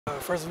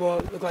First of all,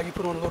 it looked like you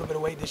put on a little bit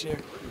of weight this year.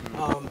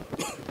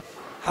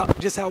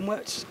 Just how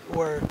much?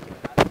 Or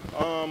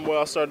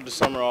Well, I started the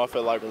summer off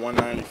at like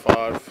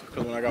 195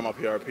 because when I got my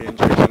PRP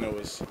injection,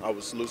 I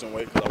was losing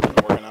weight because I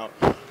wasn't working out.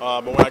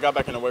 But when I got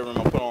back in the weight room,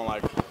 I put on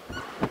like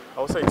I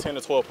would say 10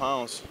 to 12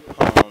 pounds.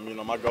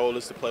 My goal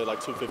is to play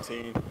like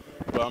 215,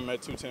 but I'm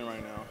at 210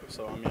 right now.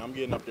 So I mean, I'm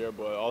getting up there,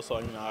 but also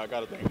I got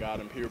to thank God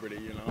in puberty,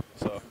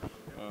 So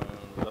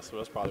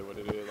that's probably what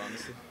it is,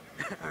 honestly.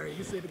 all right,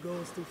 you said the goal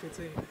is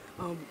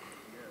 215.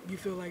 You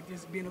feel like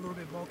just being a little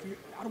bit bulkier,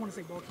 I don't want to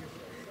say bulkier,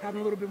 but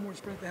having a little bit more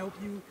strength to help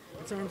you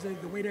in terms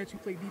of the way that you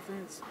play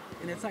defense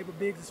and that type of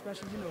bigs,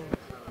 especially,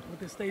 with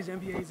the stage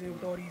NBA's in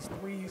with all these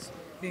threes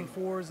being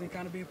fours and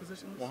kind of being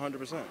positionless?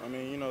 100%. I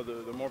mean,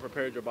 the more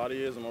prepared your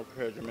body is, the more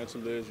prepared your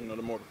mental is, the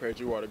more prepared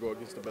you are to go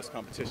against the best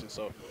competition.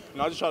 So,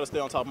 I just try to stay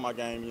on top of my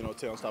game,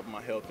 stay on top of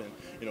my health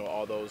and,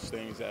 all those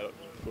things that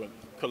would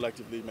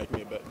collectively make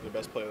me the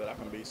best player that I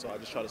can be. So I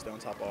just try to stay on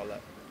top of all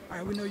that. All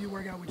right, we know you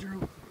work out with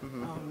Drew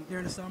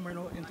during the summer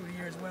and through the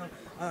year as well.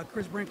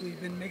 Chris Brickley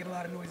been making a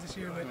lot of noise this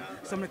year, but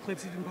some of the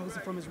clips he's been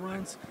posting from his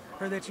runs.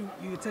 Heard that you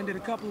attended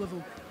a couple of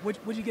them.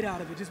 What'd you get out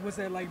of it? Just what's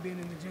that like being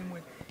in the gym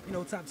with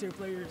top tier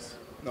players?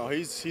 No,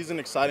 he's an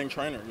exciting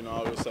trainer.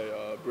 I would say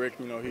Brick.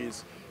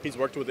 He's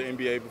worked with the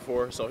NBA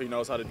before, so he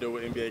knows how to deal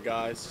with NBA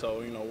guys.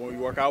 So when you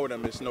work out with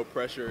him, it's no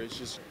pressure. It's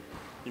just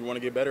you want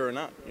to get better or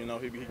not.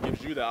 He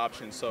gives you the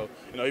option. So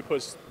he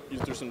puts you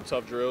through some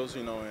tough drills.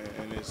 And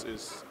it's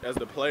as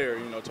the player,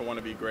 to want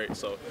to be great.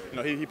 So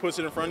he puts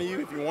it in front of you.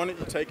 If you want it,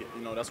 you take it.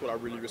 That's what I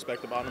really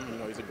respect about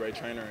him. He's a great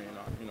trainer.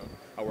 And,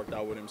 I worked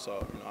out with him,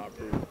 so I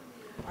approve.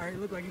 All right,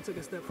 it looked like you took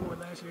a step forward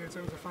last year in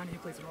terms of finding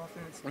your place in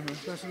offense,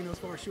 especially as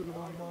far as shooting the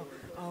ball.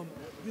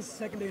 This is the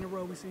second day in a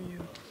row we've seen you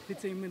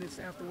 15 minutes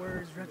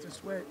afterwards, drenched in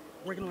sweat,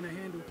 working on a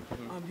handle.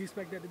 Do you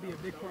expect that to be a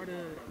big part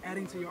of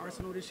adding to your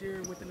arsenal this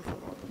year within the full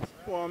offense?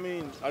 Well, I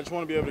mean, I just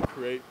want to be able to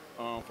create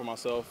for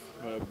myself,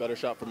 a better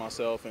shot for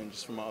myself and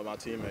just for my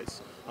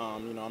teammates. I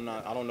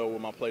don't know what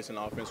my place in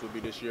the offense would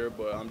be this year,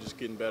 but I'm just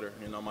getting better.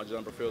 My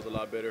jumper feels a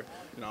lot better.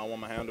 I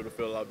want my handle to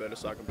feel a lot better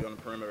so I can be on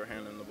the perimeter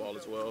handling the ball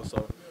as well.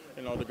 So,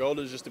 the goal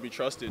is just to be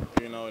trusted,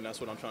 and that's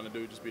what I'm trying to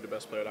do, just be the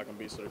best player that I can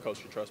be so the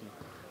coach can trust me.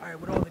 All right,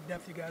 with all the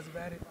depth you guys have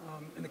added,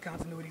 and the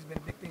continuity has been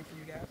a big thing for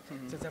you guys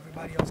since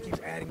everybody else keeps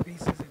adding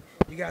pieces, and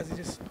you guys are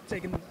just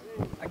taking,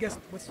 I guess,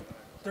 what's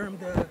termed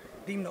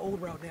deemed the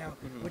old route now,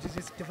 which is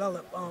just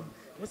develop.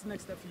 What's the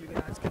next step for you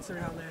guys,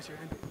 considering how last year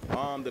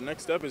ended? The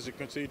next step is to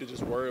continue to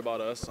just worry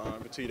about us,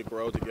 continue to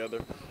grow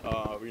together.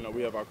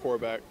 We have our core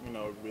back.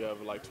 We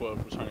have like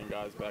 12 returning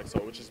guys back, so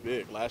which is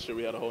big. Last year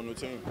we had a whole new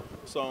team.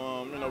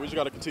 So, we just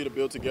got to continue to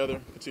build together,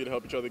 continue to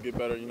help each other get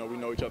better. We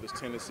know each other's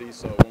tendencies,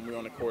 so when we're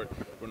on the court,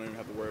 we don't even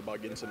have to worry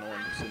about getting to know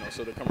them.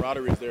 So the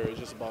camaraderie is there. It's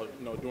just about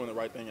doing the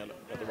right thing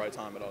at the right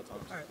time at all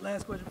times. All right,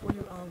 last question for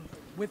you.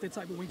 With the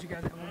type of wins you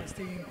guys have on this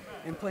team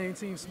and playing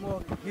team small,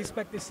 do you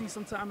expect to see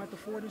some time at the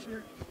 4 this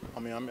year? I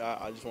mean,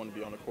 I just want to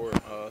be on the court.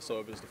 So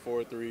if it's the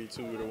 4, 3,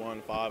 2, to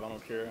 1, 5, I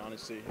don't care,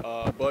 honestly.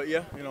 But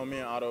yeah, me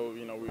and Otto,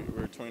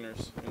 we're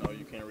tweeners.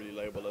 You can't really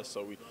label us,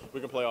 so we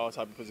can play all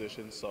type of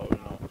positions. So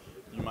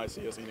you might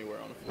see us anywhere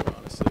on the floor,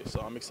 honestly. So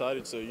I'm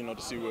excited to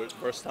to see what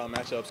versatile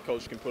matchups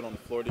coach can put on the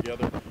floor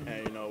together,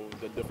 and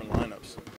the different lineups.